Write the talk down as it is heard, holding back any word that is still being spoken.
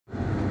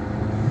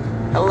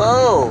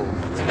Hello!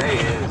 Today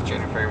is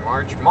January,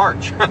 March the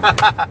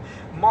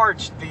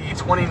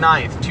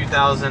 29th,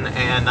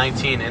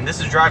 2019, and this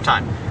is Drive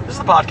Time. This is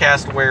the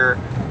podcast where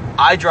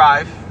I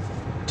drive,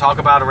 talk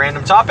about a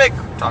random topic,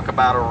 talk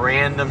about a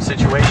random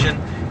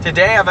situation.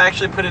 Today I've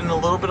actually put in a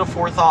little bit of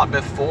forethought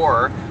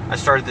before I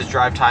started this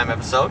Drive Time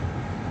episode.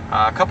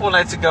 A couple of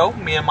nights ago,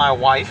 me and my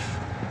wife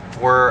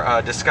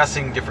were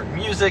discussing different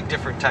music,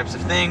 different types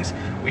of things.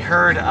 We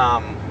heard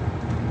a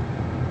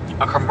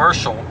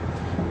commercial.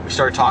 We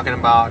started talking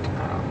about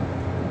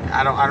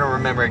I don't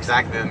remember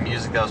exactly the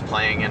music that was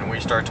playing, and we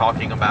started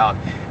talking about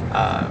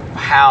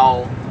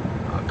how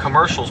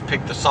commercials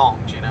pick the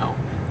songs. You know,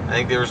 I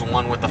think there was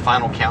one with the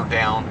Final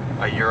Countdown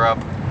by Europe,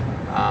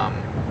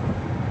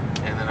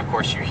 and then of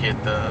course you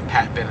hit the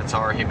Pat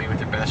Benatar "Hit Me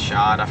with Your Best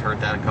Shot." I've heard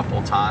that a couple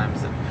of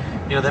times, and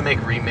you know they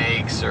make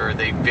remakes or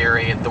they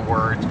vary the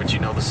words, but you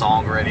know the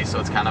song already, so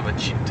it's kind of a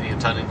cheap,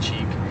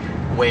 tongue-in-cheek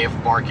way of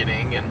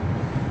marketing. And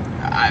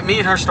me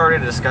and her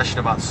started a discussion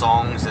about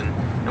songs, and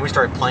we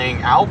started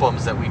playing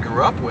albums that we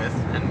grew up with.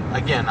 And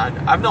again,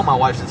 I've known my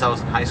wife since I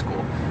was in high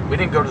school. We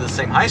didn't go to the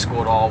same high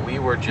school at all. We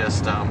were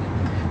just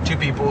two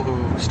people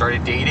who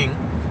started dating,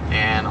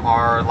 and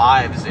our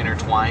lives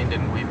intertwined,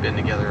 and we've been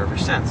together ever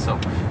since. So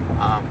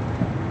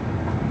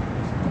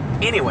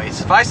anyway,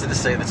 suffice it to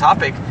say, the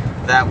topic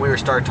that we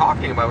started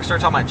talking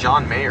about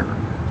John Mayer,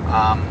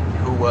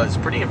 who was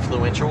pretty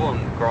influential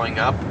in growing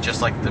up,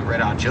 just like the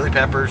Red Hot Chili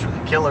Peppers or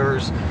the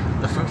Killers,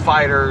 the Foo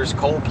Fighters,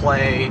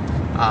 Coldplay,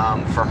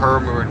 for her,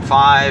 Maroon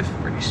 5,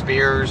 Britney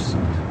Spears,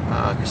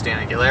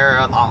 Christina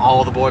Aguilera,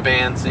 all the boy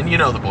bands, and you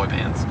know the boy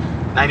bands,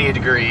 98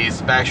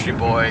 Degrees, Backstreet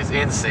Boys,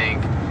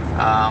 NSYNC,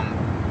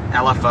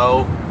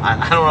 LFO.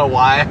 I don't know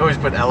why I always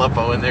put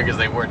LFO in there, because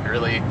they weren't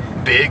really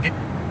big.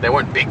 They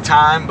weren't big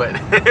time, but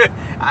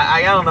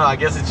I don't know. I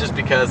guess it's just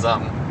because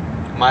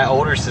my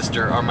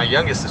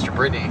youngest sister,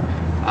 Brittany,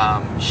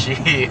 she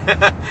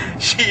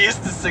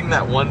used to sing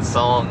that one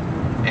song,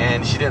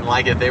 and she didn't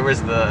like it. There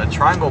was the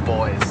Triangle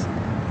Boys.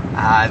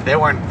 They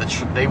were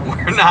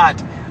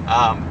not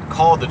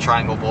called the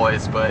Triangle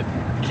Boys, but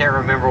I can't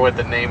remember what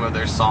the name of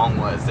their song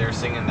was. They were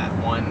singing that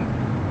one.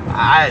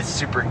 It's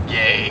super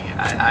gay.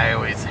 I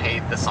always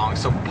hate the song.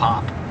 So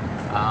pop.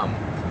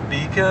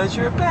 Because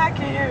you're back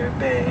here,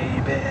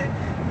 baby.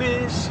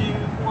 Miss you,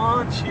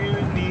 want you,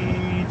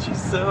 need you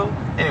so.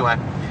 Anyway,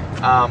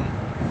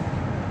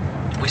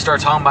 we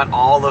started talking about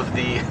all of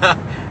the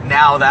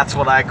now that's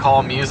what I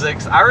call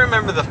musics. I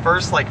remember the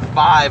first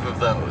 5 of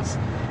those,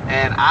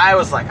 and I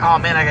was like, oh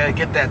man, I gotta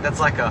get that. That's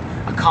like a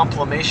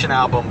compilation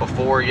album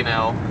before,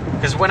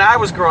 because when I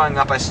was growing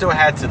up, I still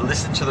had to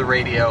listen to the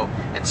radio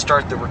and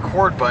start the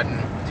record button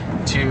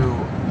to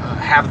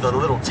have the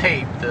little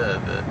tape, the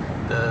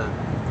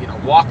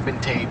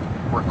Walkman tape,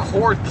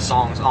 record the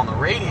songs on the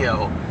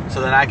radio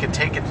so that I could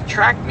take it to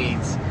track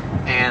meets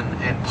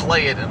and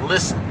play it and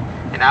listen.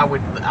 And I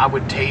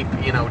would tape,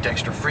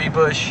 Dexter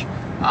Freebush,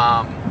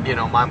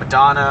 My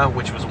Madonna,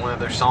 which was one of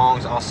their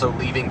songs. Also,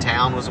 Leaving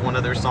Town was one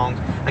of their songs.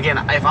 Again,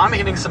 if I'm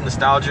hitting some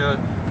nostalgia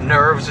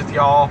nerves with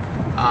y'all,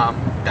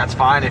 that's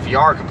fine. If you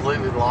are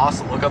completely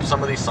lost, look up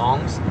some of these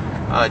songs.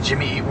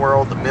 Jimmy Eat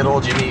World, The Middle,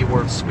 Jimmy Eat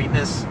World,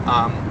 Sweetness.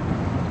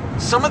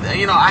 Some of the,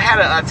 I had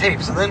a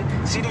tape. So then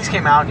CDs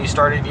came out, and you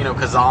started,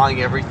 kazaaing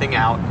everything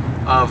out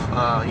of,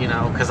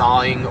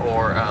 kazaaing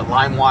or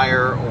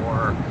LimeWire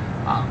or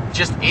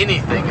just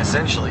anything,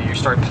 essentially. You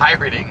start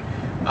pirating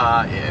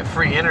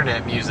free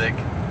internet music,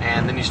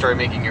 and then you start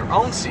making your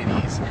own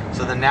CDs.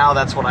 So then now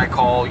that's what I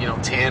call,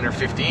 10 or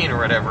 15 or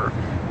whatever.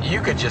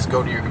 You could just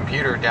go to your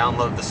computer,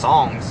 download the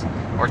songs,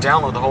 or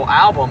download the whole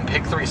album,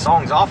 pick 3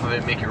 songs off of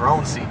it, make your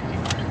own CD.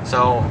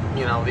 So,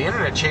 the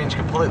internet changed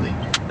completely.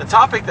 The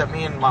topic that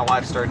me and my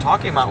wife started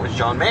talking about was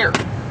John Mayer.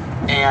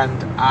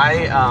 And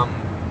I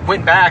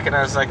went back and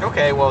I was like,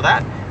 okay, well,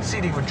 that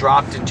CD was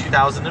dropped in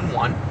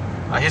 2001,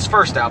 his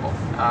first album.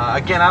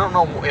 Again, I don't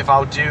know if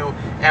I'll do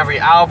every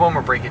album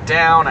or break it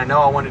down. I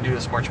know I want to do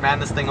this March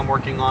Madness thing I'm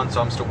working on, so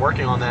I'm still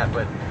working on that.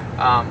 But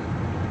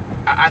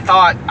I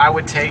thought I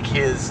would take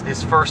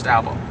his first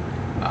album,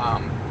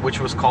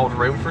 which was called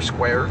Room for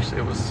Squares.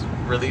 It was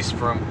released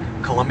from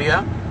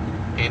Columbia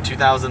in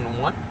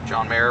 2001.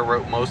 John Mayer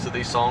wrote most of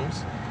these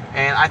songs,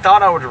 and I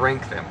thought I would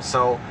rank them.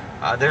 So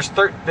there's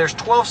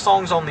 12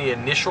 songs on the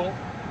initial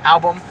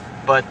album,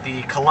 but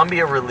the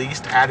Columbia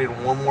released added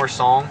one more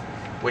song,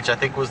 which I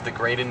think was The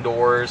Great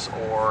Indoors,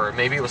 or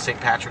maybe it was St.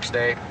 Patrick's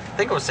Day. I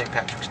think it was St.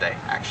 Patrick's Day,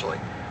 actually.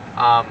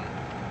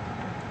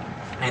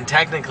 And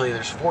technically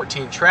there's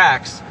 14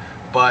 tracks,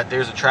 but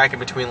there's a track in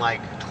between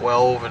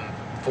 12 and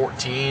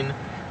 14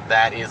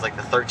 that is the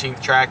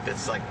 13th track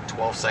that's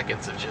 12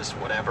 seconds of just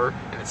whatever,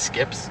 and it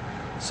skips.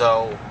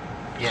 So,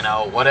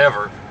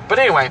 whatever. But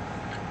anyway,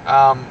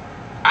 I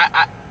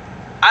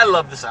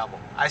love this album.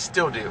 I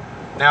still do.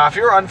 Now, if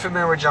you're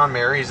unfamiliar with John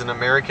Mayer, he's an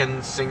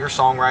American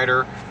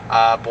singer-songwriter,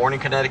 born in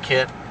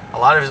Connecticut. A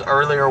lot of his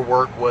earlier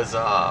work was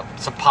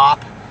some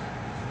pop.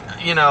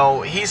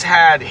 He's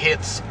had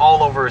hits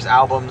all over his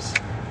albums.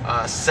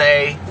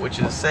 Say, which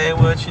is Say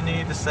What You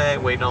Need to Say,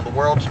 Waiting on the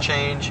World to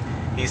Change.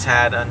 He's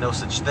had No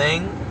Such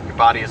Thing,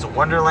 Body is a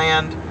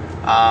Wonderland.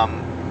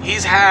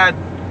 He's had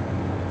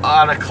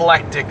an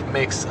eclectic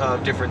mix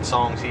of different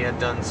songs. He had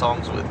done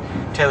songs with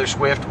Taylor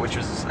Swift, which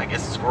was, I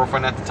guess, his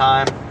girlfriend at the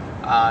time.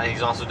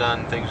 He's also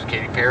done things with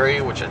Katy Perry,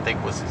 which I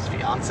think was his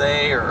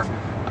fiance, or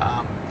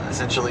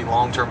essentially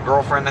long-term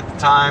girlfriend at the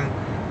time.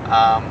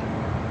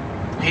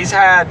 He's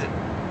had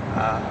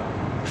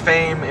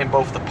fame in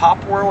both the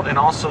pop world and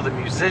also the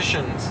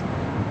musicians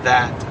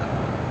that,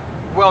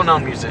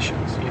 well-known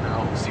musicians, you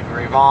know, Stevie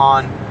Ray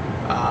Vaughan,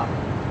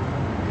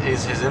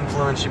 his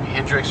influence, Jimi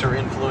Hendrix are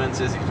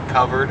influences. He's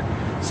covered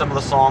some of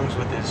the songs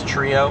with his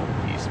trio.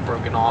 He's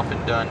broken off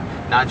and done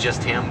not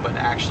just him, but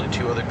actually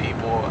two other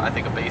people, I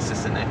think a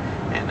bassist and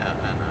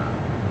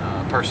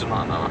a person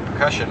on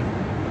percussion.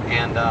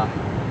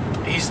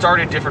 And he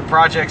started different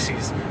projects.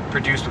 He's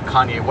produced with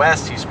Kanye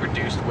West. He's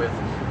produced with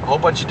a whole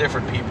bunch of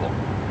different people.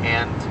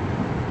 And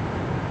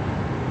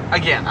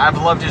again, I've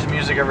loved his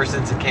music ever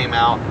since it came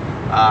out.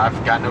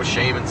 I've got no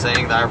shame in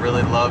saying that I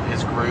really love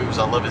his grooves.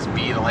 I love his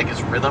beat. I like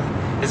his rhythm.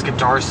 His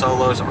guitar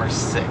solos are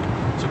sick.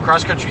 So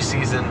Cross Country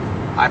Season,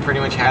 I pretty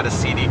much had a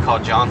CD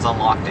called John's on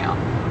Lockdown.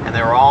 And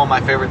they were all my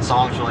favorite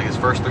songs from like his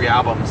first 3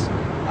 albums.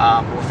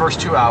 Well, first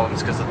 2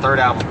 albums, because the third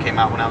album came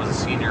out when I was a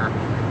senior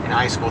in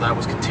high school. That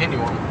was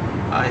Continuum.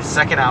 His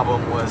second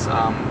album was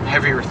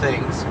Heavier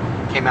Things.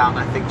 Came out in,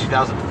 I think,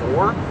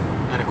 2004.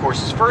 And of course,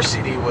 his first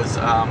CD was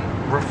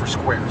Room for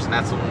Squares, and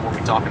that's the one we'll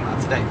be talking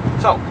about today.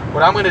 So,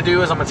 what I'm going to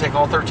do is I'm going to take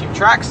all 13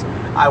 tracks.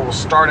 I will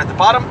start at the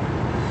bottom,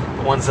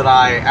 the ones that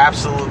I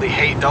absolutely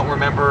hate, don't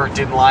remember,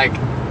 didn't like,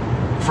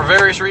 for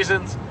various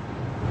reasons,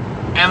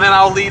 and then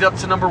I'll lead up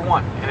to number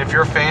 1. And if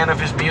you're a fan of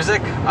his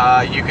music,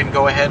 you can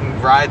go ahead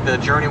and ride the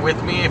journey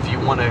with me. If you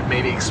want to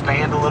maybe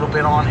expand a little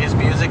bit on his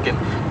music and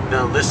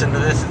listen to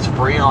this, it's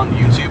free on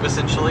YouTube,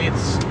 essentially. I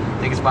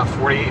think it's about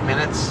 48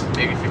 minutes,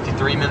 maybe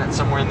 53 minutes,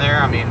 somewhere in there.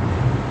 I mean,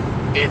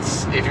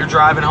 if you're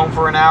driving home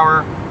for an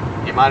hour,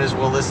 you might as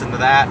well listen to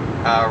that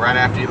right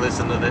after you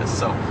listen to this.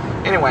 So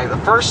anyway, the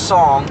first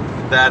song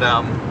that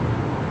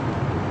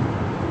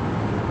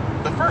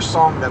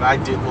I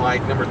didn't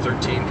like, number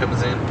 13,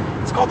 comes in.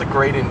 It's called The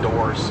Great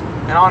Indoors.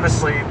 And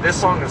honestly, this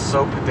song is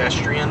so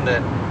pedestrian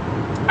that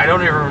I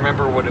don't even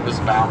remember what it was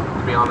about,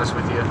 to be honest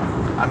with you.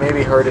 I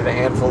maybe heard it a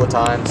handful of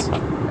times,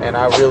 and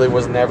I really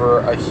was never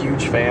a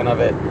huge fan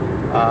of it.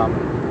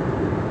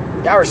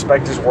 I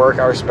respect his work,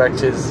 I respect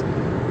his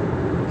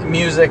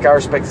music, I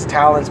respect his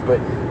talents, but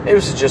it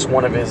was just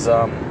one of his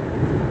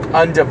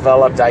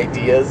undeveloped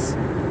ideas.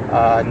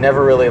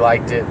 Never really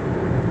liked it.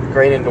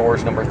 Great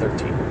Indoors, number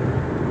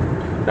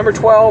 13. Number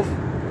 12,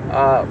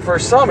 for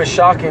some is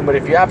shocking, but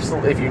if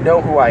you know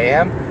who I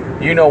am,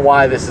 you know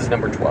why this is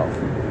number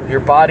 12.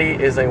 Your Body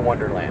is a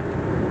Wonderland.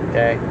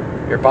 Okay?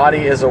 Your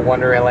body is a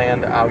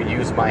wonderland, I'll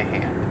use my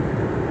hand.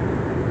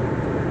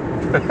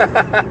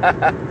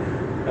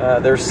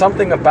 There's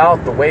something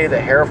about the way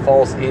the hair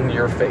falls in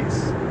your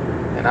face.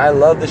 And I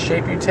love the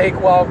shape you take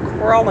while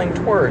crawling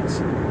towards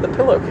the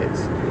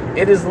pillowcase.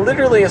 It is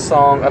literally a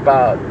song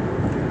about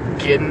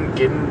getting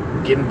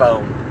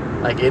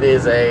boned. Like, it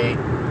is a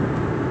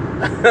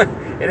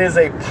it is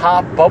a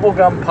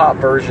bubblegum pop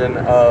version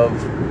of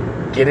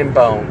getting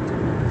boned.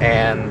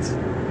 And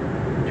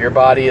your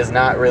body is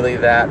not really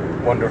that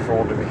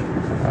wonderful to me.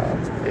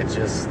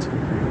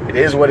 It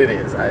is what it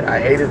is. I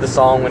hated the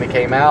song when it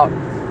came out.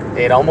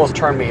 It almost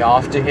turned me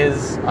off to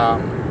his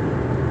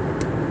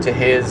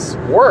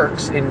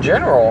works in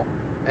general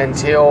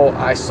until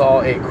I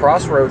saw a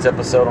Crossroads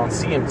episode on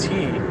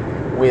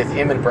CMT with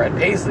him and Brad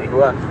Paisley,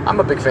 who I'm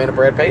a big fan of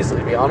Brad Paisley,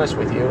 to be honest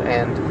with you,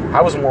 and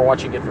I was more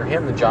watching it for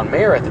him than John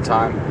Mayer at the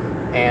time,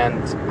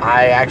 and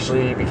I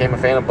actually became a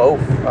fan of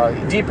both, a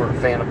deeper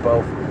fan of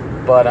both,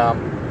 but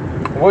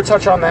we'll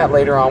touch on that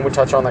later on. We'll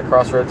touch on that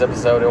Crossroads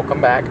episode. It'll come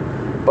back.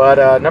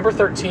 But number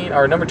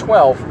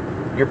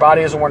 12, Your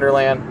Body is a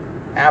Wonderland,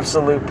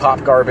 absolute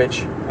pop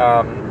garbage.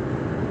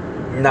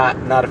 Not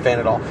a fan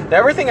at all. Now,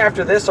 everything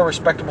after this are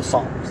respectable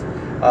songs.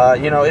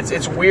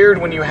 It's weird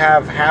when you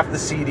have half the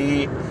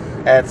CD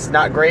that's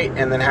not great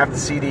and then half the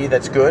CD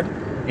that's good.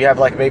 You have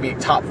like maybe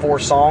top 4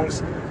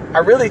 songs. I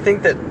really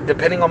think that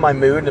depending on my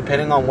mood,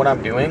 depending on what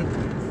I'm doing,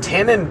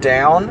 10 and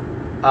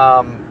down,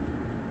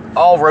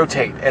 I'll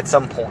rotate at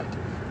some point.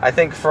 I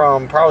think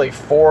from probably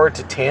 4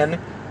 to 10,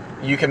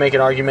 you can make an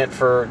argument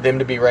for them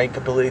to be ranked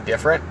completely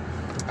different.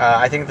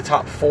 I think the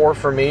top 4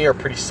 for me are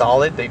pretty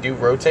solid. They do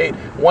rotate.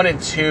 1 and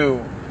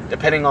 2,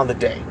 depending on the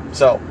day.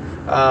 So,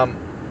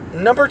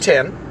 number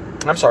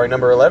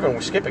 11,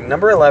 we're skipping.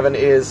 Number 11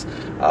 is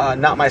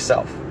Not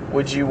Myself.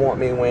 Would You Want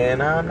Me When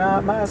I'm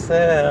Not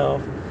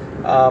Myself?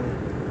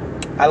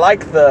 I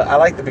like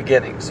the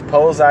beginning.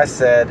 Suppose I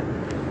said,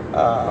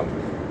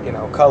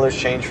 colors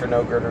change for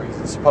no good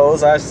reason.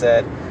 Suppose I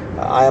said,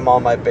 I am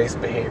on my base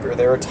behavior.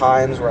 There are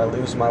times where I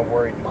lose my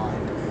worried mind.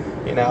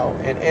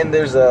 And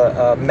there's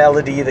a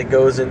melody that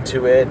goes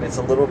into it, and it's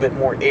a little bit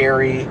more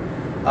airy,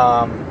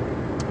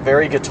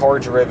 very guitar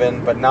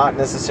driven, but not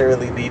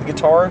necessarily lead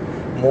guitar,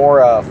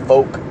 more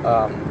folk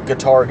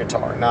guitar,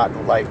 not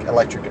like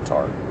electric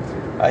guitar.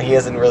 He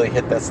hasn't really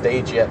hit that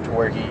stage yet to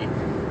where he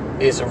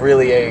is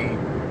really a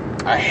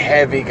a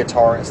heavy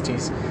guitarist.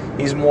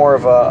 He's more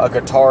of a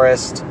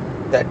guitarist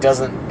that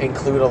doesn't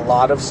include a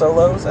lot of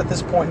solos at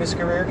this point in his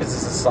career, because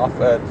this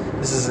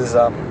is his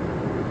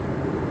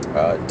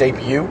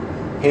debut.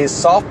 His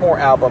sophomore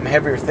album,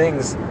 Heavier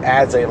Things,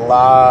 adds a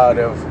lot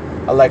of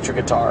electric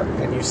guitar,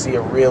 and you see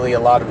a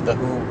lot of the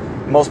who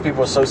most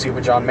people associate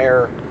with John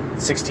Mayer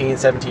 16,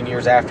 17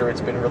 years after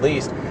it's been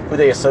released, who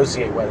they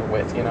associate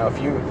with. You know,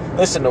 if you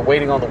listen to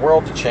Waiting on the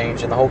World to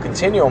Change and the whole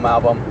Continuum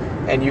album,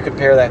 and you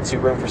compare that to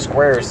Room for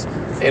Squares,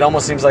 it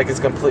almost seems like it's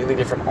completely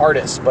different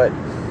artists. But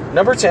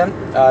number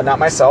 10, not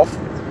myself.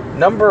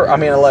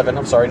 11,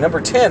 I'm sorry.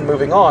 Number 10,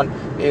 moving on,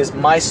 is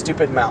My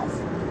Stupid Mouth.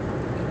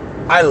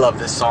 I love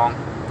this song.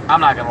 I'm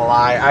not going to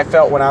lie. I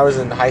felt when I was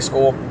in high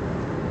school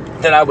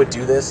that I would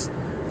do this.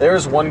 There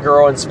was one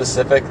girl in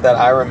specific that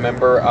I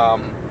remember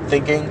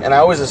thinking, and I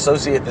always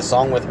associate this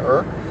song with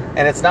her.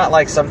 And it's not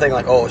like something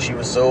like, oh, she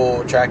was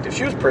so attractive.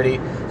 She was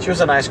pretty. She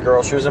was a nice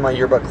girl. She was in my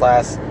yearbook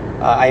class.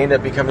 I ended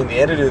up becoming the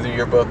editor of the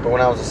yearbook. But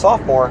when I was a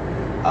sophomore,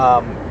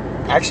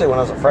 actually when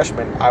I was a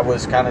freshman, I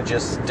was kind of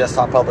just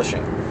desktop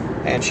publishing.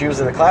 And she was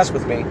in the class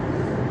with me.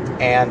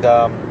 And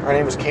her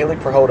name was Kaylee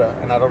Prahota.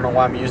 And I don't know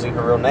why I'm using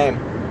her real name.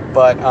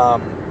 But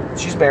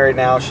she's married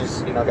now.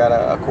 She's, got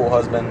a cool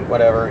husband,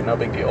 whatever, no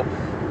big deal.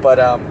 But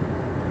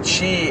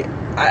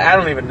I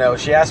don't even know.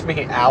 She asked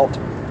me out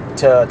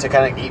to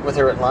kind of eat with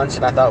her at lunch,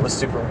 and I thought it was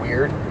super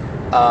weird.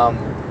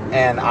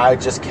 And I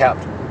just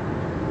kept,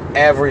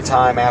 every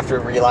time after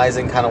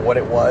realizing kind of what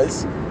it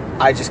was,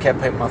 I just kept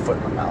putting my foot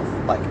in my mouth.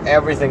 Like,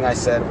 everything I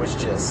said was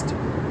just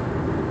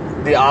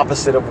the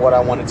opposite of what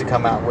I wanted to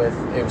come out with.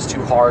 It was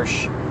too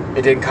harsh.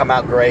 It didn't come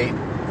out great.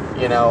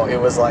 It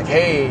was like,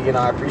 hey,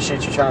 I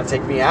appreciate you trying to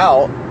take me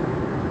out.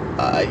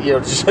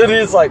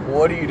 It's like,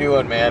 what are you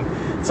doing, man?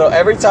 So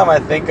every time I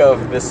think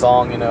of this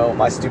song,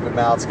 My Stupid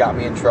Mouth's got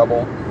me in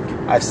trouble.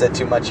 I've said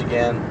too much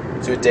again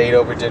to a date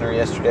over dinner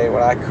yesterday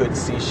when I could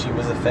see she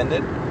was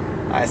offended.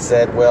 I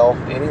said, well,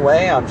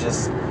 anyway, I'm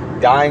just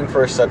dying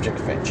for a subject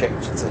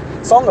change. It's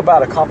a song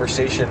about a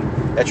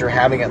conversation that you're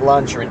having at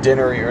lunch or at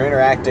dinner, or you're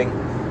interacting,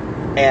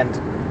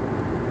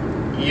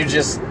 and you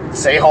just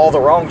say all the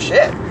wrong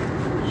shit.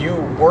 You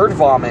word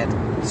vomit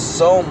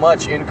so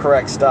much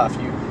incorrect stuff.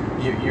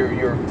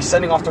 You're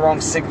sending off the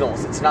wrong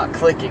signals. It's not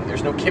clicking.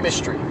 There's no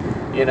chemistry.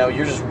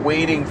 You're just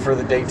waiting for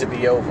the date to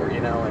be over.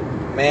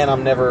 And man,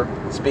 I'm never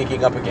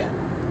speaking up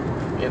again.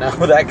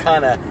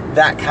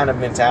 That kind of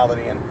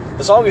mentality. And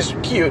the song is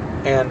cute,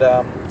 and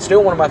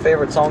still one of my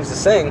favorite songs to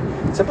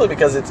sing, simply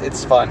because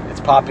it's fun.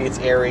 It's poppy. It's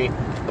airy,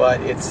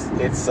 but it's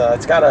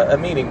got a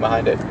meaning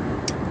behind it.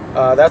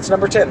 That's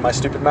number 10, My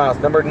Stupid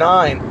Mouth. Number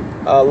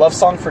 9, Love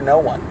Song for No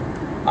One.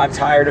 I'm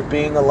tired of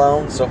being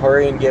alone, so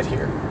hurry and get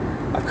here.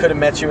 I could have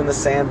met you in the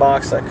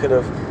sandbox. I could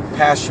have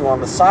passed you on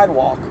the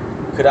sidewalk.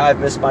 Could I have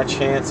missed my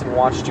chance and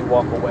watched you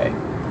walk away?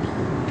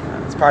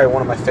 It's probably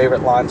one of my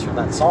favorite lines from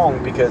that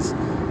song, because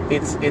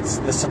it's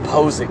the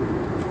supposing.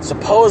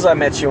 Suppose I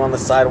met you on the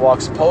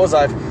sidewalk. Suppose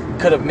I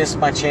could have missed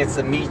my chance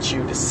to meet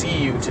you, to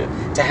see you,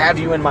 to have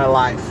you in my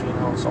life.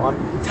 So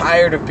I'm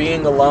tired of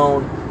being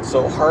alone,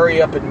 so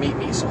hurry up and meet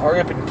me. So hurry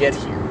up and get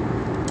here.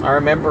 I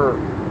remember,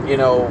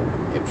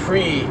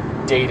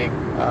 pre-dating,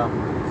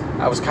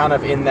 I was kind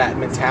of in that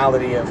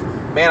mentality of,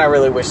 man, I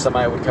really wish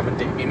somebody would come and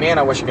date me. Man,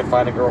 I wish I could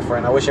find a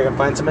girlfriend. I wish I could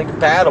find somebody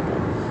compatible.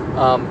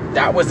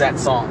 That was that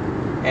song.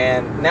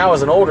 And now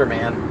as an older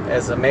man,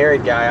 as a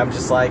married guy, I'm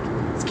just like,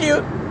 it's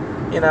cute.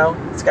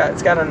 It's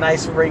got a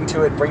nice ring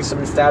to it, brings some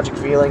nostalgic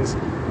feelings,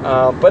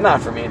 but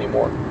not for me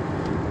anymore.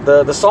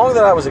 The song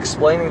that I was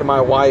explaining to my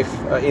wife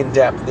in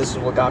depth, this is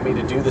what got me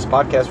to do this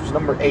podcast, was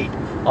number 8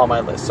 on my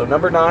list. So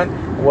number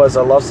 9 was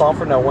A Love Song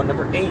for No One.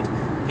 Number 8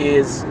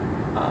 is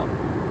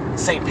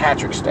St.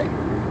 Patrick's Day.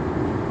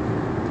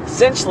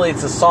 Essentially,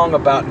 it's a song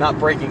about not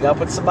breaking up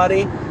with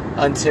somebody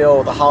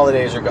until the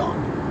holidays are gone.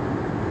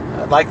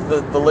 Like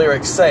the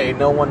lyrics say,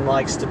 no one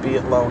likes to be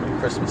alone at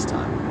Christmas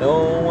time.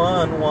 No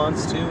one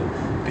wants to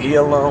be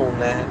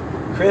alone at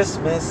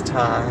Christmas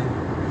time.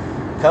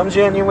 Come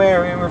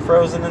January, we're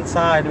frozen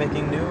inside,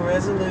 making new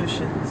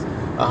resolutions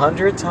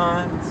 100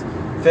 times.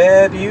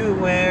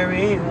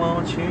 February,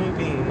 won't you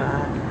be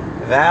my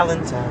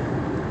Valentine?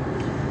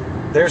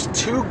 There's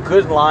 2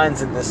 good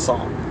lines in this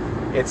song.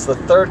 It's the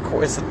third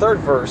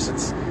verse.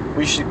 It's,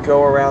 we should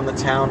go around the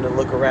town to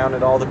look around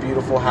at all the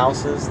beautiful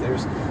houses.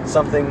 There's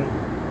something,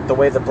 the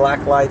way the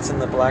black lights in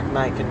the black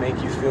night can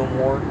make you feel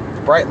more.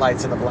 The bright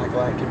lights in the black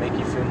light can make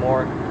you feel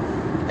more.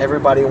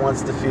 Everybody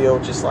wants to feel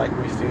just like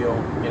we feel,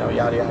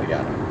 yada, yada,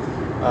 yada.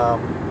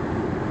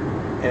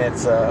 And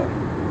it's,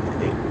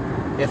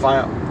 it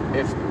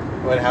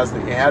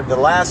had the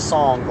last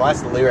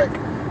lyric,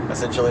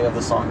 essentially, of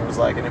the song. It was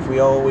like, and if we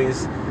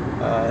always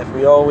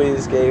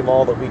gave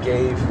all that we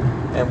gave,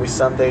 and we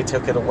someday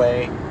took it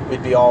away,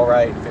 we'd be all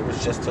right if it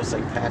was just till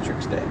St.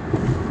 Patrick's Day.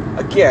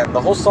 Again,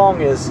 the whole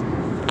song is,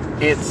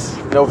 it's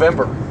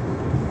November,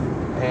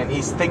 and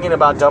he's thinking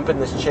about dumping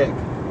this chick,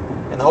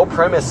 and the whole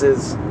premise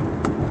is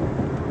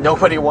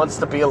nobody wants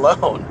to be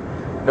alone.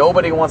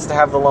 nobody wants to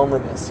have the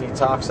loneliness. He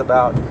talks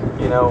about,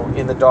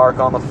 in the dark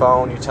on the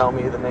phone, you tell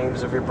me the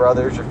names of your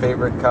brothers, your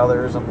favorite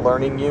colors, I'm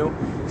learning you.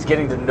 He's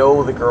getting to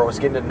know the girl, he's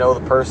getting to know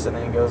the person,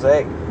 and he goes,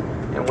 hey,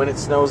 and when it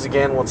snows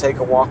again, we'll take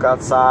a walk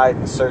outside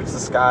and search the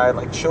sky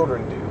like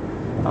children do,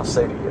 I'll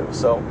say to you.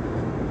 So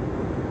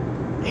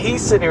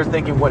he's sitting here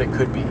thinking what it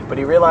could be, but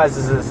he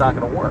realizes that it's not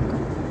going to work.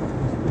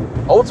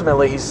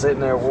 Ultimately, he's sitting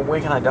there, well,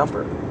 when can I dump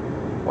her?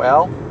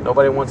 Well,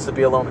 nobody wants to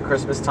be alone at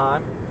Christmas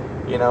time.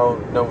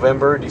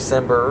 November,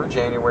 December,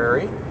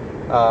 January,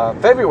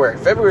 February.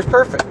 February's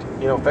perfect.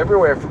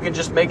 February, if we can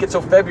just make it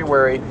till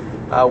February,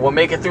 we'll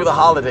make it through the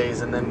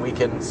holidays, and then we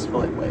can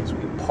split ways, we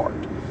can part.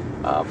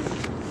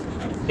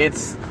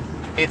 It's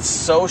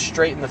so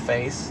straight in the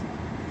face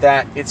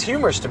that it's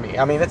humorous to me.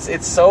 I mean,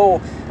 it's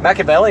so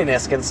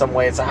Machiavellian-esque in some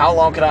way. It's how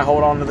long can I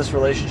hold on to this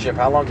relationship?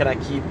 How long can I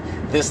keep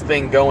this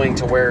thing going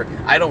to where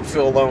I don't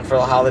feel alone for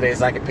the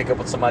holidays? I can pick up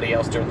with somebody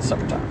else during the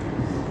summertime.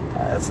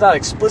 It's not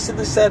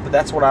explicitly said, but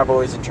that's what I've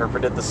always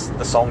interpreted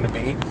the song to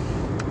be.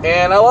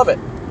 And I love it.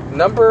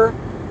 Number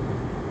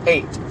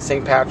 8,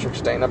 St.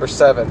 Patrick's Day. Number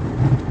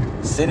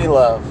 7, City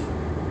Love.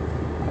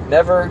 I've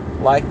never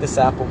liked this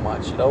apple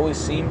much. It always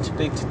seemed too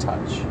big to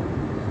touch.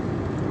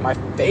 My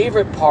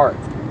favorite part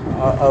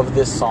of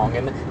this song,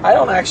 and I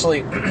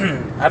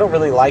don't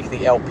really like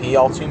the LP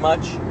all too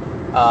much.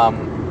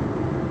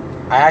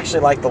 I actually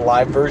like the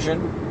live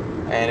version.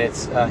 And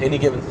it's Any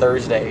Given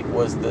Thursday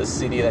was the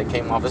CD that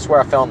came off. This is where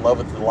I fell in love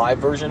with the live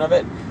version of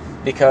it,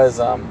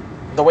 because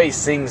the way he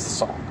sings the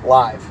song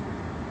live.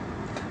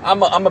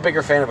 I'm a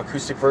bigger fan of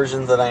acoustic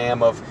versions than I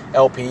am of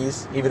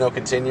LPs, even though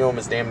Continuum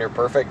is damn near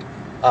perfect.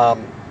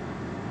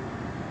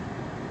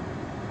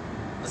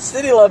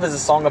 City Love is a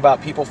song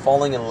about people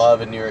falling in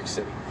love in New York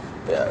City.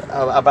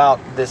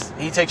 About this,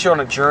 he takes you on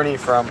a journey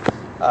from,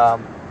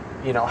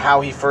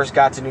 how he first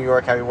got to New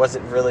York, how he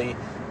wasn't really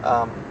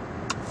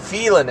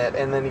feeling it,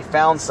 and then he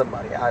found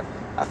somebody. I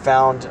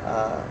found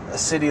a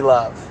city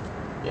love.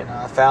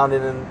 I found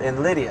it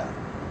in Lydia.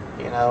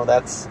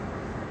 That's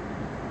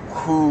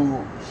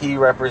who he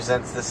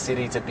represents the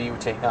city to be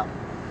to him.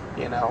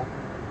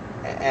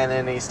 And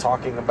then he's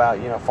talking about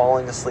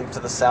falling asleep to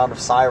the sound of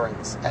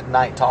sirens at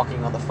night,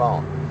 talking on the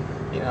phone.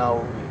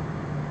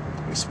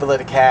 We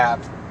split a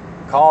cab,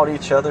 called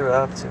each other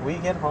up till we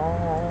get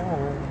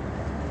home,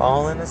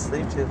 falling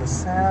asleep to the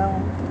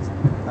sound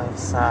of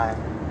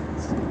sirens.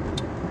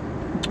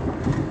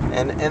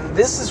 And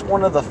this is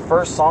one of the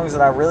first songs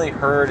that I really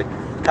heard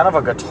kind of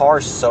a guitar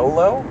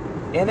solo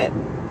in it.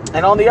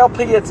 And on the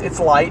LP, it's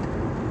light,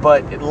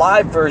 but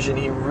live version,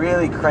 he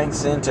really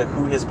cranks into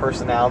who his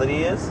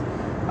personality is.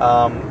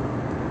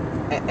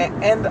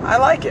 And I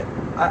like it.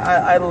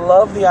 I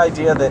love the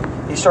idea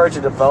that he started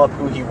to develop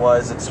who he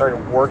was and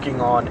started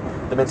working on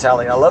the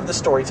mentality. I love the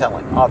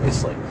storytelling,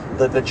 obviously.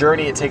 The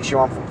journey it takes you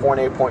on from point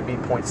A, point B,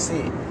 point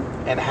C.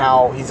 And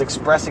how he's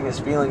expressing his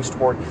feelings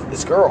toward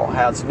this girl,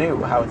 how it's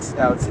new, how it's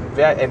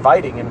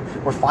inviting,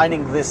 and we're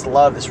finding this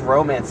love, this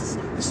romance,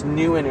 this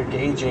new and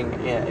engaging,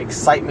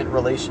 exciting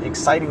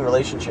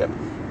relationship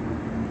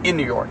in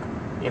New York.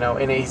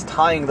 And he's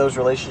tying those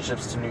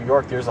relationships to New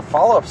York. There's a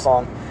follow-up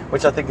song,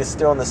 which I think is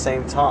still in the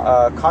same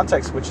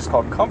context, which is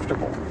called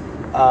 "Comfortable,"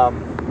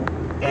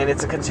 and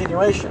it's a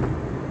continuation,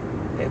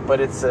 but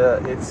it's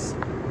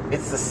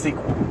the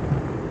sequel.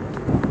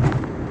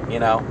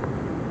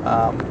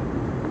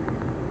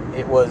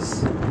 It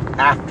was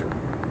after.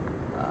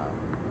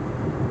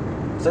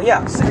 So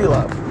yeah, City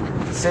Love.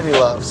 City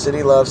Love,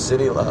 City Love,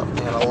 City Love.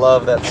 Man, I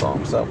love that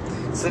song. So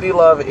City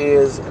Love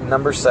is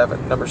number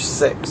 7. Number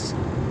 6,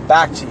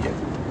 Back to You.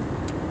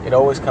 It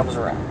always comes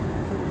around.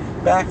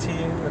 Back to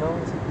you. It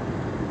always.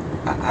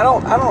 I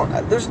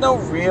don't. There's no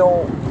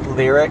real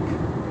lyric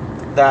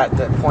that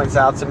points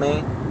out to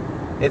me.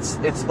 It's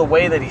the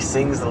way that he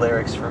sings the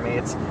lyrics for me.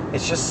 It's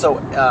just so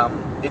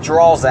it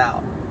draws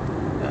out.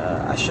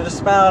 I should have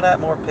smiled at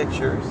more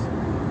pictures,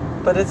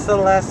 but it's the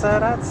last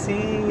that I'd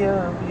see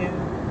of you.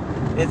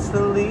 It's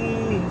the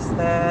least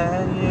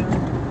that you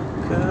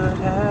could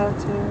have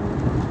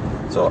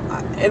done. So,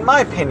 in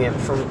my opinion,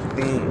 from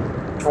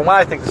what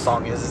I think the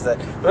song is that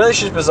the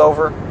relationship is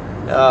over,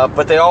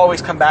 but they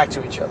always come back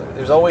to each other.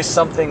 There's always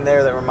something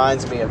there that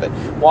reminds me of it.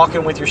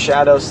 Walking with your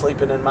shadow,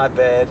 sleeping in my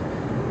bed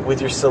with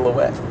your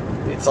silhouette.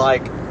 It's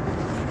like,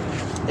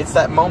 it's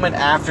that moment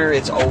after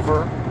it's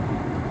over,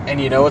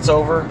 and it's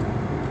over,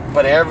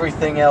 but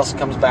everything else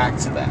comes back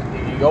to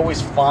that. You always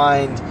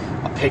find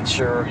a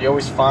picture, you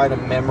always find a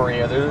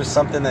memory, or there's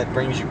something that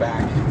brings you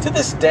back. To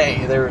this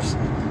day, there's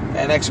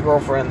an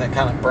ex-girlfriend that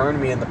kind of burned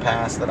me in the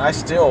past that I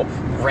still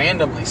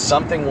randomly,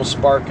 something will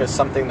spark as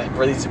something that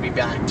brings me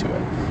back to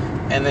it.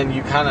 And then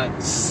you kind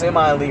of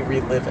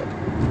semi-relive it,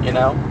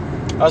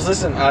 I was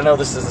listening, I know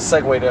this is a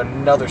segue to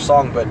another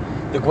song, but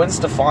the Gwen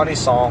Stefani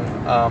song,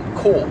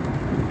 Cool,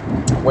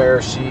 where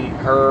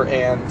her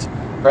and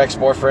her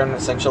ex-boyfriend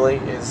essentially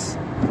is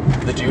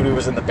the dude who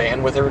was in the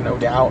band with her, no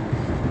doubt.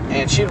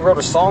 And she wrote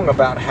a song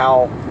about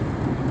how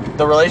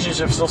the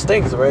relationship still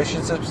stings,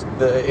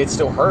 it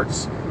still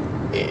hurts.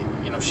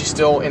 she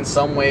still in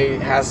some way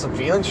has some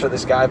feelings for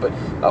this guy, but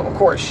of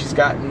course she's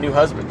got a new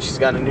husband, she's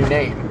got a new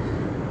name.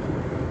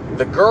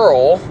 The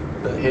girl,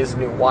 his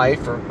new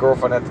wife or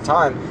girlfriend at the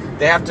time,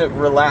 they have to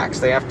relax,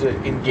 they have to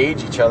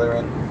engage each other,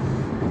 and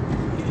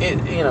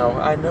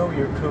I know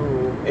you're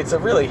cool. It's a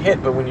really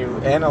hit, but when you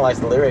analyze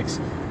the lyrics,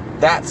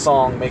 that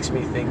song makes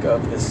me think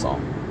of this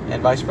song,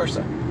 and vice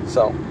versa.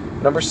 So,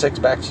 number 6,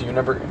 back to you.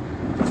 Number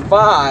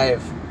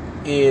 5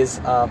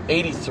 is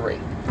 83.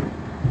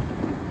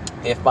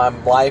 If my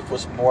life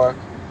was more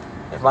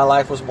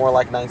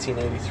like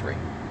 1983.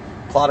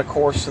 Plot a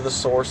course to the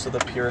source of the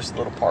purest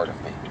little part of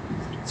me.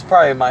 It's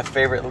probably my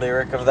favorite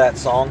lyric of that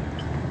song.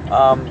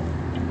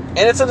 And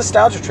it's a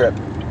nostalgia trip.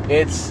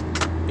 It's,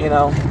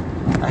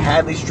 I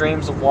had these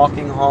dreams of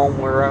walking home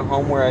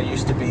where I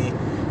used to be,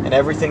 and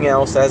everything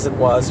else as it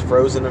was,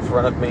 frozen in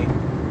front of me.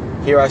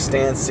 Here I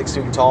stand, 6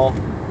 feet tall,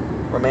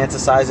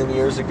 romanticizing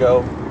years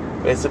ago.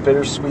 It's a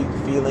bittersweet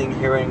feeling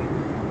hearing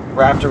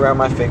wrapped around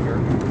my finger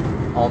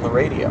on the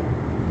radio.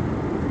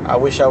 I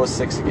wish I was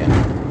 6 again.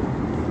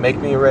 Make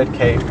me a red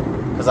cape,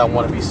 because I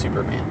want to be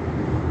Superman.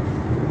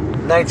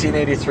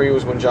 1983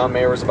 was when John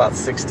Mayer was about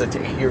 6 to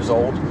 8 years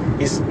old.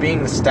 He's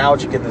being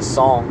nostalgic in this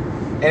song,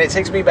 and it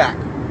takes me back.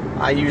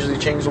 I usually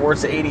change the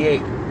words to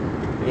 88.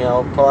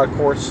 Plot a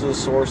course to the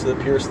source of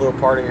the purest little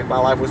part of me. If my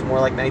life was more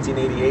like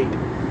 1988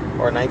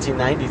 or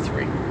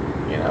 1993.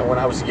 When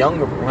I was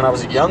younger, when I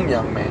was a young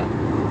man.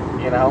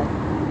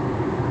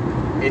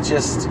 It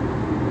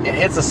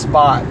hits a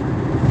spot.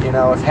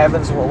 If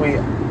heaven's what we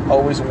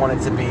always want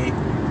it to be,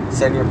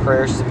 send your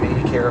prayers to me,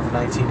 care of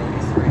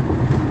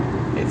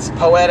 1983. It's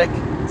poetic,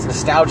 it's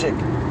nostalgic,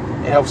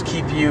 it helps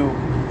keep you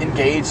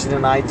engaged in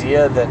an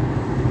idea that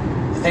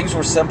things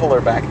were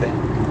simpler back then,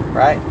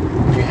 right?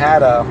 You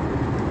had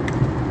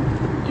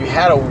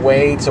a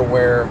way to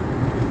where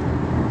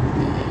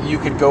you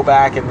could go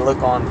back and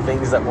look on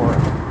things that were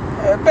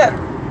better.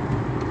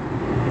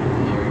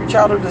 Your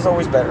childhood is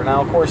always better.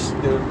 Now, of course,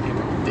 people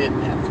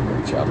didn't have a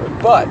great childhood,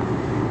 but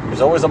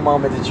there's always a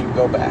moment that you can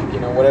go back.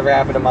 Whatever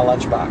happened to my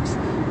lunchbox?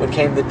 When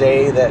came the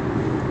day that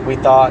we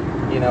thought,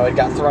 it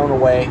got thrown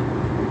away,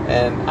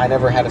 and I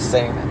never had a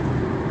say in it?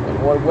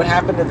 What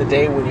happened to the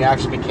day when you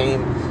actually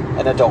became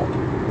an adult?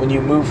 When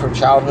you moved from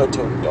childhood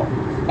to an adult?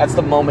 That's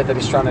the moment that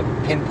he's trying to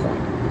pinpoint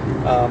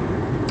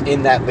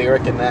in that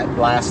lyric, in that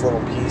last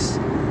little piece.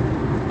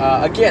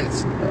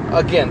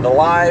 Again, the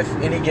live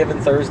Any Given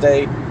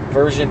Thursday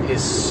version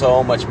is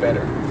so much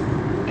better.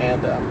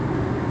 And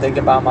think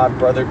about my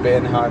brother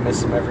Ben, how I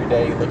miss him every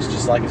day. He looks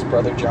just like his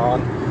brother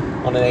John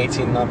on an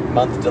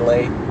 18-month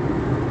delay.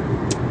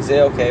 Is it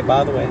okay,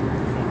 by the way?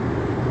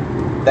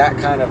 That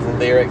kind of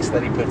lyrics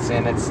that he puts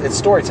in, it's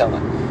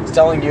storytelling. It's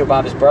telling you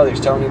about his brother.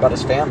 He's telling you about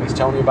his family. He's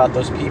telling you about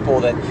those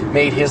people that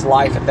made his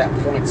life at that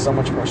point so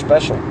much more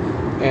special.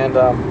 And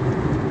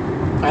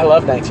I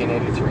love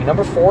 1983.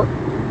 Number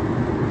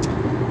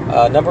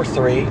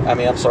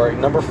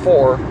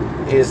 4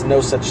 is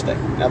No Such Thing.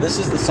 Now, this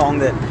is the song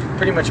that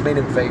pretty much made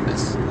him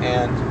famous.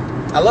 And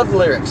I love the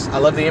lyrics. I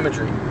love the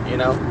imagery,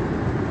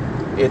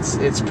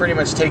 It's pretty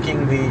much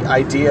taking the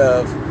idea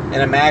of an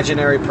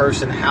imaginary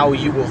person, how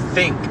you will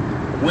think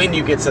when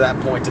you get to that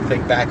point to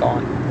think back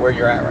on where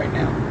you're at right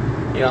now.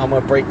 I'm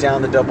going to break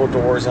down the double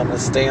doors. I'm going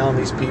to stay on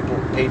these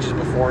pages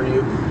before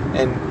you,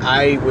 and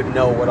I would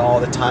know what all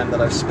the time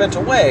that I've spent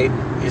away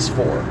is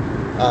for.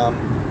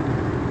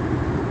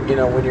 When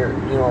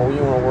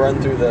you want to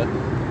run through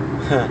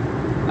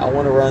I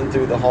want to run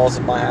through the halls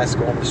of my high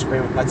school. I'm going to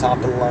scream at my top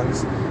of the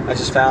lungs. I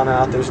just found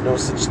out there's no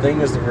such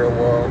thing as the real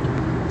world.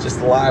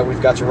 Just a lie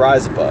we've got to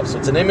rise above. So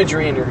it's an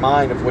imagery in your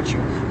mind of what you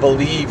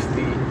believe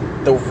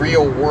the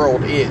real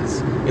world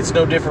is. It's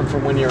no different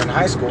from when you're in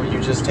high school. You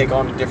just take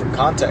on a different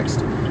context.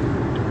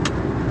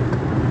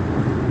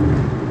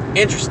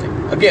 Interesting.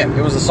 Again,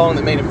 it was a song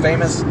that made him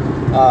famous,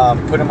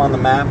 put him on the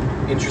map.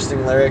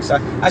 Interesting lyrics.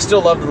 I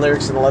still love the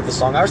lyrics and I love the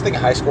song. I was thinking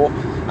high school.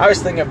 I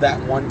was thinking of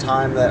that one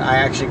time that I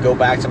actually go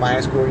back to my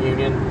high school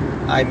reunion.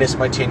 I missed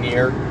my 10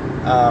 year.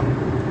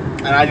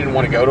 And I didn't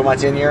want to go to my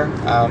 10 year,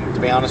 to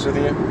be honest with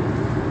you.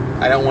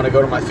 I don't want to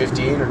go to my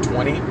 15 or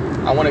 20.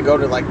 I want to go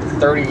to like the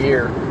 30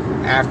 year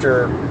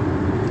after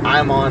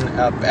I'm on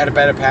at a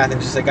better path and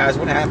just say, guys,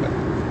 what happened?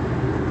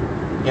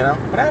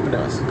 What happened to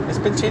us? It's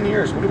been 10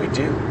 years. What do we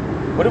do?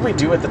 What did we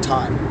do at the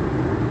time?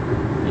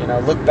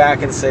 Look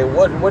back and say,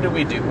 what did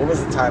we do? What was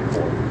the time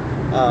for?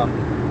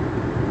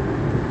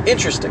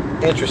 Interesting.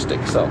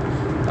 So,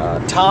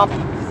 top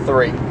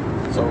 3.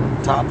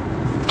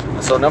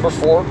 So number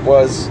 4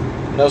 was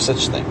No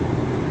Such Thing.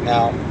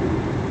 Now,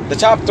 the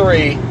top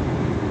 3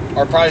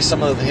 are probably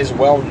some of his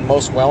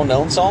most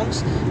well-known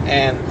songs,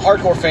 and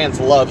hardcore fans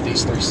love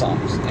these 3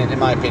 songs, and in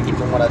my opinion,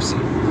 from what I've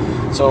seen.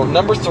 So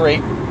number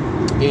 3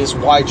 is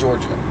Why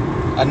Georgia,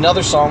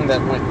 another song that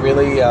went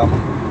really,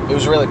 it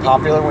was really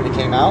popular when it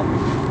came out.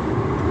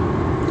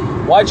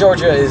 Why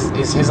Georgia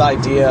is his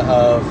idea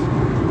of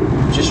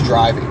just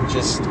driving,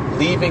 just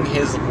leaving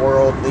his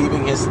world,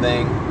 leaving his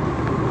thing,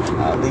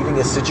 leaving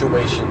his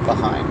situation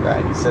behind,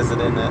 right? He says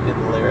it in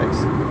the lyrics.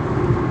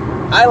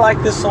 I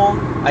like this song.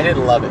 I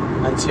didn't love it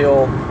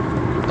until,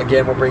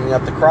 again, we're bringing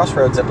up the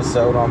Crossroads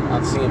episode on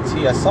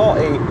CMT. I saw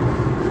a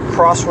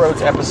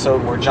Crossroads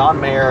episode where John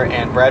Mayer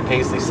and Brad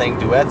Paisley sang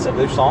duets of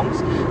their songs,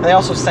 and they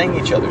also sang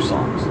each other's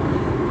songs.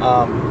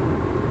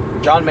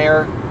 John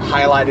Mayer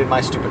highlighted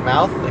My Stupid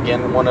Mouth,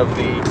 again, one of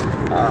the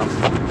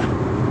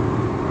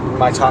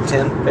my top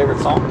 10 favorite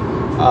songs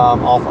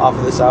off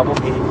of this album.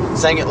 He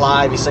sang it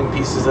live, he sang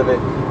pieces of it.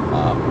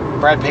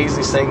 Brad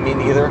Paisley sang Me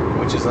Neither,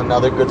 which is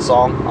another good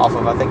song off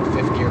of, I think,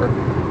 Fifth Gear,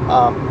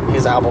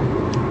 his album.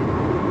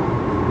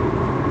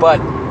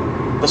 But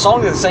the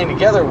song that they sang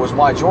together was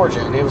Why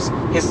Georgia, and it was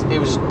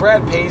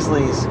Brad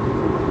Paisley's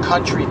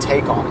country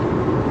take on it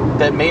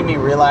that made me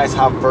realize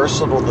how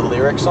versatile the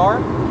lyrics are,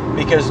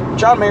 because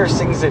John Mayer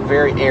sings it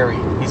very airy.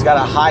 He's got a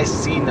high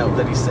C note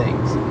that he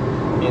sings,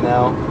 you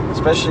know,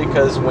 especially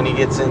because when he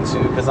gets into,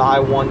 because I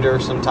wonder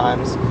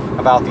sometimes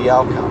about the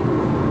outcome.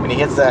 When he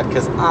hits that,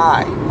 because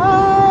I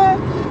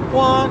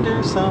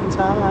wonder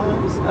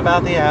sometimes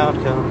about the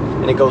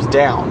outcome, and it goes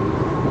down.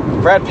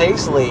 Brad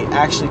Paisley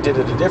actually did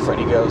it different.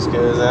 He goes,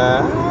 because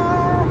I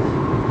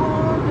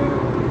wonder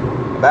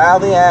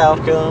about the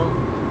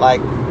outcome.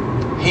 Like,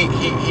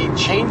 he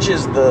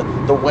changes the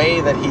way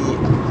that he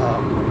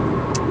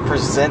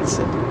presents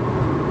it.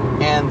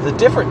 And the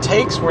different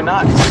takes were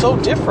not so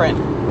different,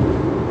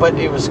 but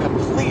it was a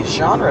complete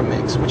genre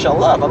mix, which I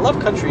love. I love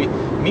country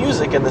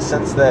music in the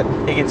sense that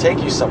it can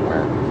take you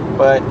somewhere.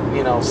 But,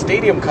 you know,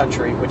 stadium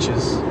country, which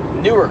is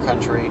newer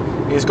country,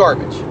 is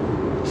garbage.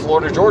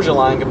 Florida Georgia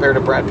Line compared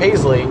to Brad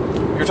Paisley,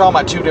 you're talking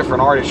about two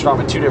different artists, you're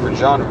talking about two different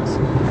genres.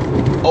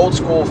 Old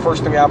school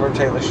first three albums of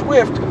Taylor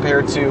Swift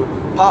compared to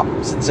pop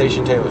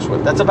sensation Taylor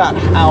Swift. That's about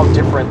how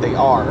different they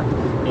are,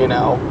 you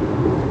know.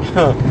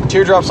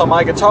 Teardrops on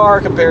My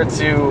Guitar compared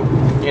to,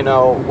 you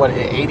know, what,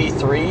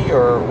 83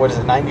 or what is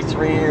it,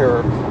 93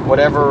 or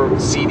whatever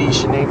CD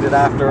she named it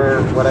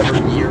after, whatever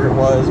year it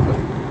was, but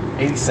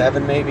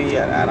 87 maybe.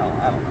 I don't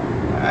know.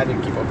 I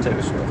didn't keep up with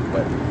Taylor Swift,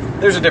 but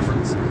there's a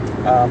difference.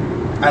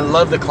 I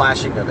love the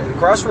clashing of it. And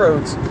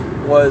Crossroads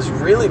was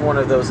really one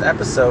of those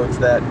episodes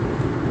that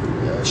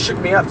shook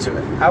me up to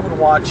it. I would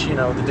watch, you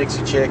know, the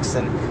Dixie Chicks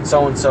and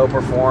so-and-so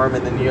perform,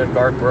 and then you had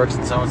Garth Brooks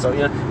and so-and-so.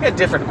 You know, you had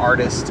different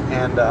artists.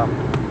 And,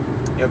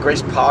 you know,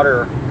 Grace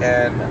Potter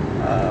and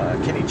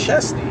Kenny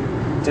Chesney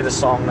did a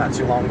song not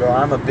too long ago.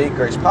 I'm a big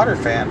Grace Potter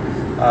fan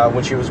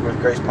when she was with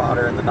Grace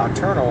Potter and the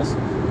Nocturnals.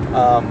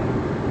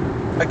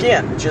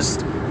 Again,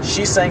 just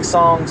she sang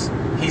songs,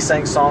 he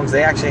sang songs.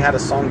 They actually had a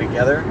song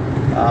together.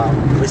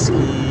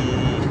 Whiskey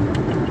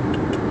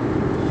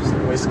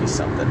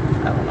something.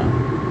 I don't know.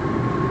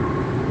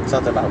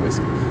 Something about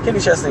whiskey. Kenny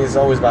Chesney is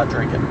always about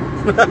drinking.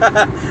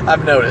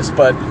 I've noticed.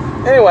 But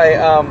anyway,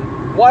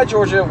 Why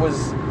Georgia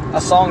was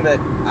a song that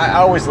I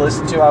always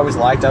listened to. I always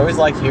liked. I always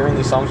liked hearing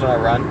these songs when I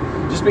run,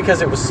 just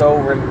because it was so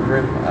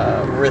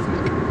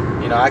rhythmic.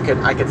 You know,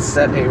 I could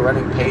set a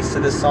running pace to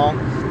this song,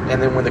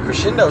 and then when the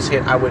crescendos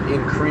hit, I would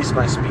increase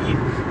my speed,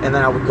 and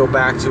then I would go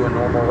back to a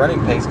normal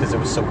running pace because it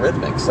was so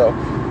rhythmic. So,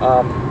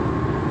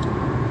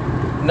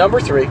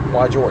 number 3,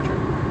 Why Georgia.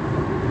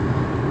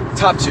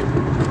 Top 2.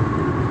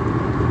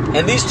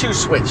 And these two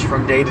switch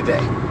from day to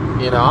day.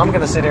 You know, I'm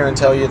going to sit here and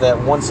tell you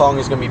that one song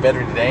is going to be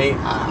better today.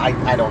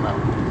 I don't know.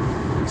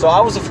 So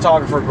I was a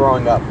photographer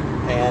growing up,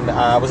 and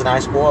I was in high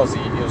school. I was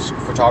a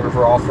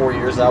photographer all 4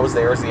 years that I was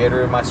there. I was the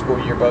editor of my school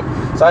yearbook.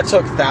 So I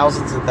took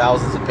thousands and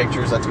thousands of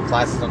pictures. I took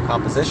classes on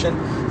composition,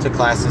 took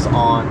classes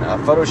on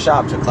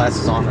Photoshop, took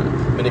classes on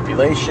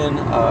manipulation,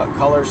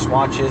 color,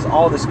 swatches,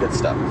 all this good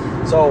stuff.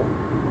 So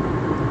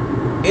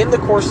in the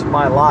course of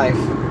my life,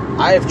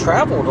 I have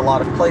traveled a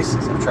lot of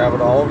places. I've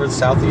traveled all over the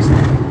South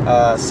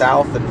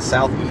and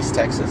Southeast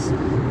Texas.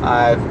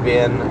 I've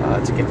been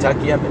to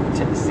Kentucky. I've been to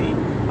Tennessee.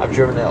 I've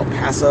driven to El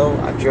Paso.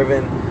 I've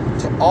driven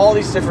to all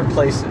these different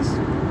places.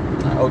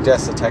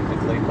 Odessa,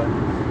 technically, but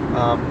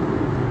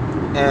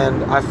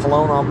and I've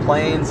flown on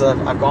planes.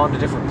 I've gone to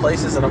different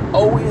places, and I've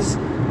always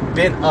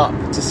been up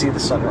to see the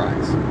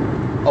sunrise.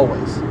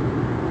 Always.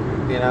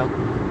 You know,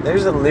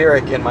 there's a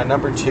lyric in my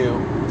number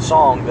 2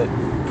 song that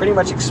pretty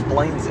much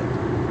explains it.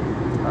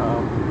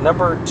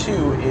 Number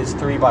 2 is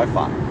 3 by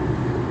 5.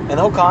 And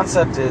the whole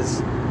concept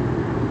is,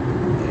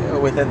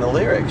 within the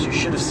lyrics, you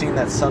should have seen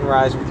that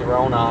sunrise with your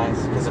own eyes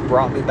because it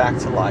brought me back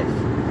to life.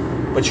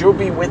 But you'll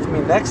be with me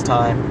next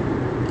time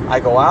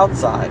I go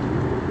outside,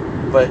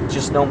 but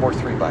just no more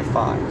 3 by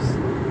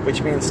 5s.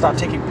 Which means stop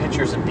taking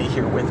pictures and be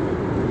here with me.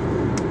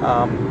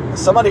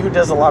 Somebody who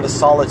does a lot of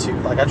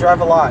solitude, like I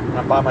drive a lot and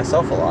I'm by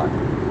myself a lot.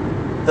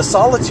 The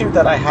solitude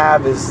that I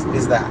have is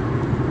that.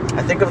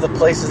 I think of the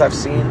places I've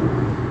seen.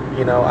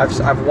 You know,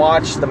 I've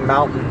watched the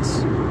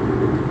mountains,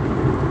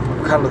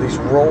 kind of these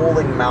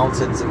rolling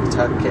mountains in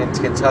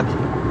Kentucky,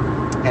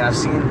 and I've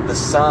seen the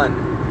sun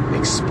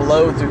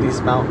explode through these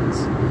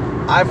mountains.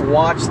 I've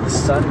watched the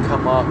sun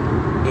come up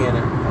in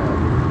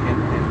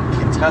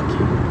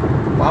Kentucky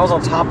while I was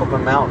on top of a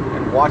mountain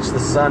and watched the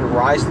sun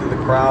rise through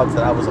the clouds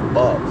that I was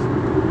above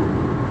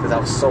because I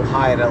was so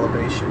high at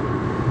elevation.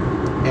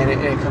 And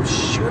it comes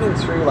shooting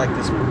through like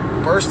this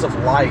burst of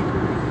light.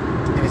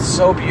 And It's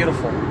so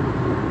beautiful.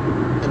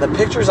 And the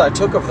pictures I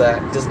took of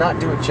that does not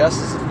do it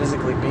justice of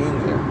physically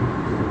being there.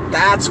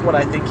 That's what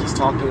I think he's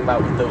talking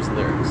about with those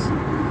lyrics.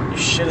 You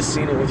should have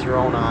seen it with your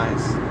own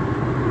eyes.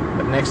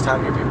 But next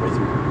time you'll be with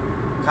me.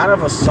 Kind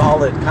of a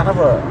solid, kind of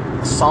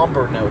a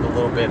somber note a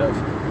little bit of,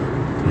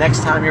 next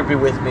time you'll be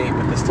with me,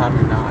 but this time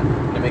you're not.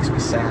 And it makes me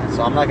sad.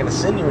 So I'm not going to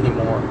send you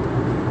anymore.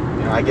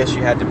 You know, I guess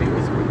you had to be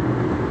with me.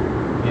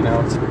 You know,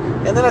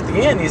 and then at the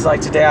end, he's like,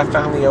 today I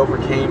finally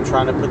overcame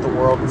trying to put the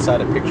world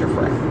inside a picture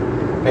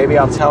frame. Maybe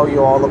I'll tell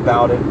you all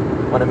about it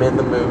when I'm in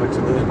the mood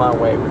to lose my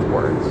way with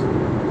words.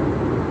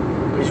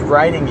 He's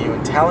writing you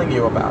and telling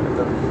you about it.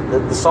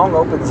 The song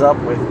opens up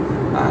with,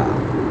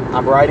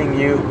 I'm writing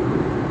you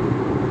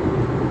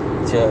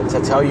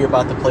to tell you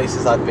about the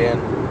places I've been,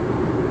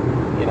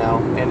 you know,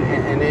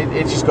 and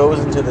it just goes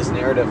into this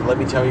narrative. Let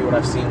me tell you what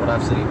I've seen, You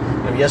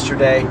know,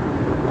 yesterday,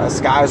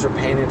 skies were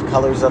painted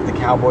colors of the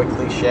cowboy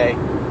cliche.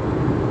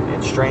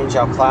 It's strange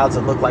how clouds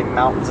that look like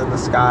mountains in the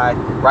sky,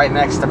 right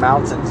next to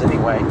mountains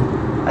anyway.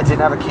 I didn't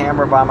have a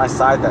camera by my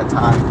side that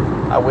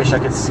time. I wish I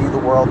could see the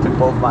world through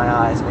both my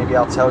eyes. Maybe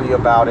I'll tell you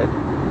about it,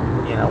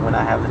 you know, when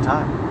I have the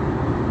time.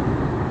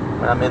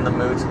 When I'm in the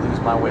mood to lose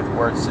my way with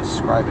words to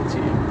describe it to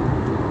you.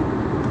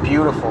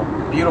 Beautiful,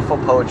 beautiful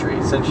poetry,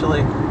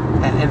 essentially,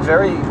 and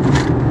very,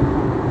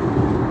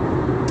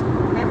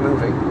 very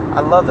moving. I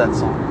love that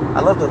song.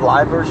 I love the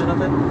live version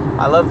of it.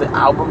 I love the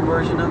album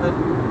version of it.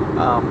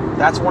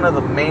 That's one of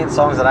the main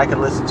songs that I could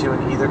listen to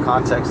in either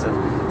context of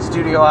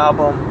studio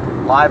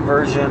album, live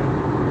version.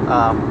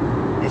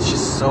 It's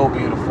just so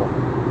beautiful.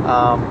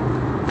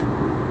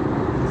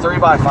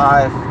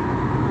 3x5,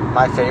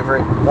 my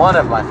favorite, one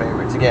of my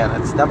favorites. Again,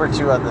 it's number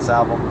 2 on this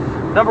album.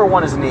 Number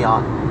 1 is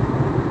Neon.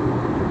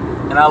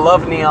 And I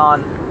love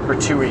Neon for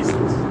 2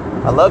 reasons.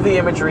 I love the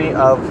imagery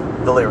of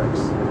the lyrics,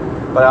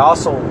 but I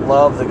also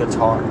love the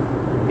guitar.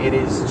 It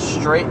is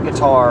straight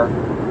guitar.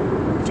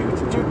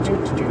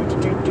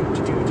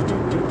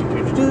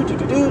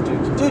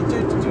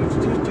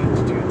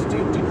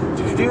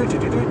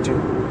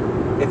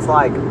 It's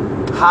like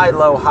high,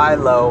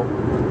 low,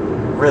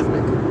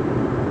 rhythmic.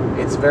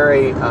 It's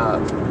very 2,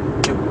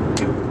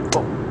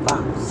 4,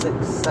 5,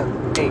 6,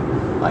 7, 8.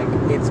 Like,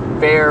 it's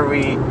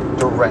very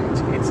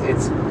direct.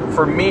 It's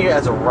for me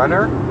as a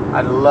runner,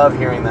 I love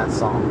hearing that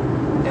song.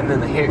 And then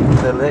the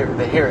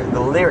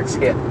lyrics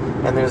hit,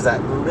 and there's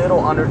that little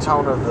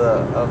undertone of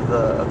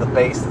the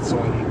bass that's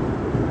swinging.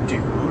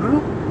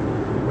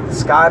 When the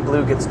sky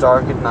blue gets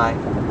dark at night,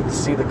 to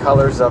see the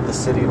colors of the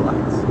city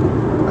lights.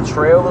 A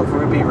trail of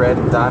ruby red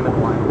and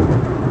diamond white,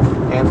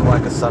 and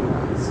like a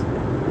sunrise.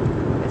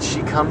 And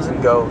she comes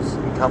and goes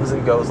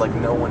like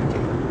no one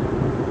can.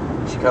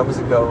 She comes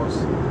and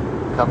goes,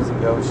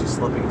 she's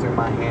slipping through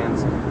my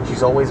hands.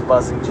 She's always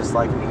buzzing just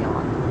like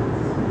neon.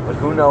 But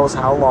who knows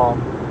how long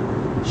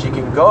she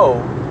can go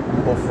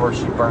before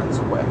she burns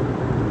away.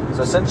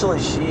 So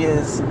essentially she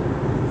is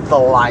the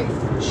life.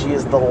 She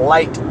is the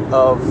light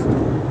of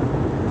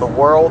the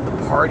world, the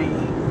party.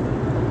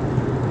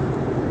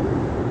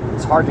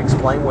 It's hard to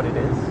explain what it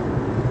is.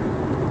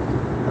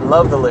 I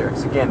love the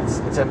lyrics. Again,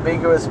 it's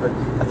ambiguous, but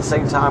at the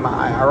same time,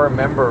 I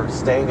remember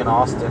staying in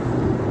Austin.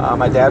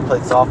 My dad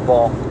played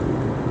softball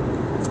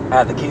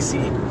at the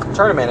KC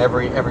tournament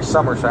every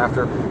summer. So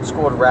after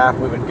school would wrap,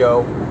 we would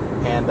go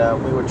and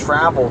we would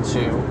travel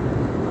to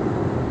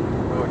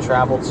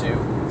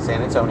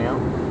San Antonio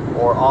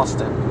or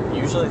Austin.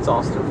 Usually it's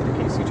Austin for the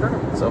KC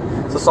tournament. So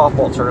it's a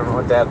softball tournament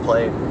my dad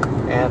played.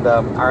 And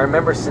I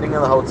remember sitting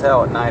in the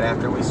hotel at night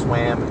after we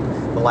swam,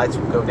 and the lights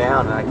would go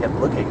down, and I kept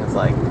looking. It's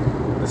like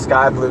the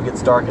sky blue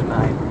gets dark at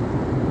night,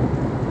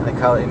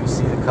 and you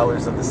see the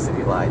colors of the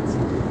city lights.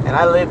 And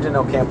I lived in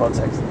Ocampo,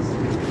 Texas.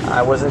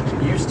 I wasn't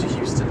used to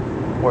Houston,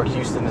 where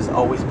Houston is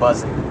always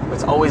buzzing.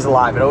 It's always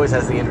alive. It always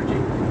has the energy.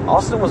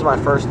 Austin was my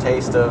first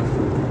taste of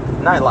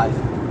nightlife,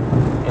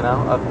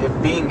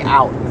 of being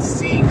out and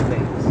seeing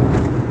things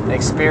and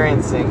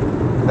experiencing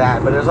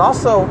that. But there's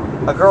also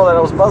a girl that I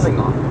was buzzing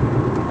on.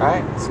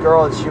 Right? This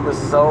girl, and she was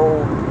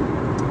so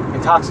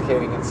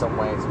intoxicating in some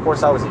ways. Of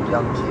course, I was a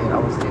young kid. I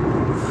was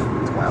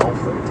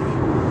 12,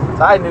 13.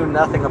 So I knew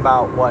nothing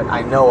about what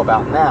I know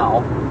about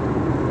now,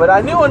 but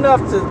I knew enough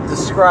to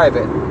describe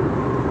it.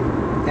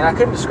 And I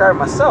couldn't describe it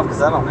myself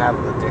because I don't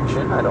have the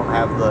diction. I don't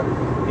have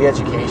the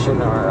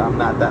education, or I'm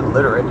not that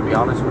literate, to be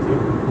honest with you.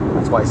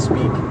 That's why I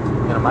speak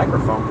in a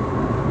microphone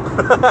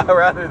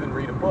rather than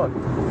read a book.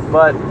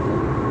 But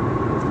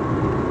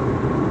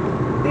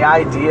the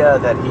idea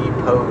that he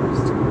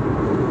posed,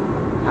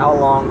 how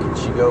long can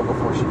she go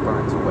before she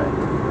burns away?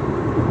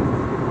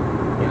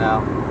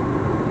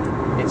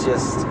 It's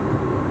just,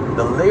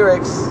 the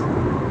lyrics,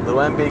 a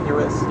little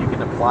ambiguous. You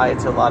can apply it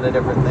to a lot of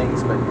different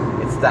things, but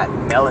it's that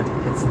melody,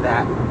 it's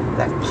that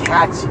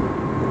catchy.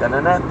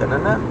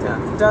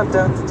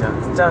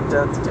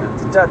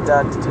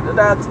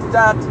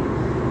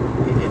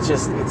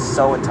 It's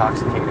so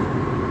intoxicating.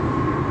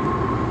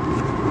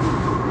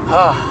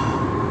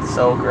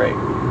 So great.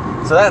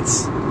 So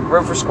that's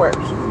Room for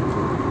Squares,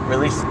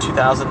 released in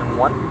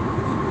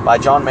 2001 by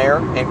John Mayer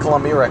and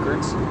Columbia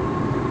Records.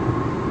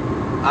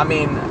 I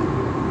mean,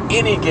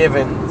 any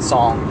given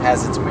song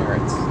has its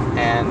merits,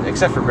 and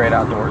except for Great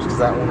Outdoors, because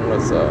that one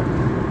was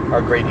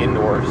our Great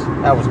Indoors.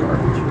 That was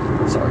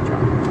garbage. Sorry,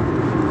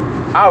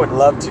 John. I would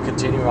love to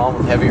continue on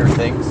with Heavier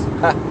Things.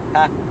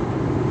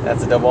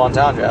 That's a double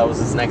entendre. That was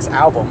his next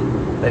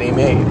album that he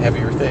made,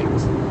 Heavier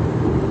Things.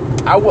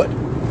 I would.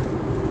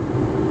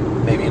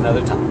 Maybe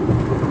another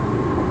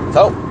time.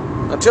 So,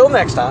 until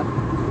next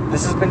time,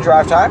 this has been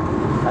Drive Time.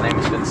 My name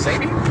has been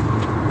Sadie.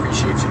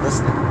 Appreciate you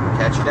listening.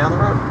 Catch you down the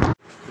road.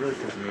 Really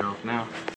pissing me off now.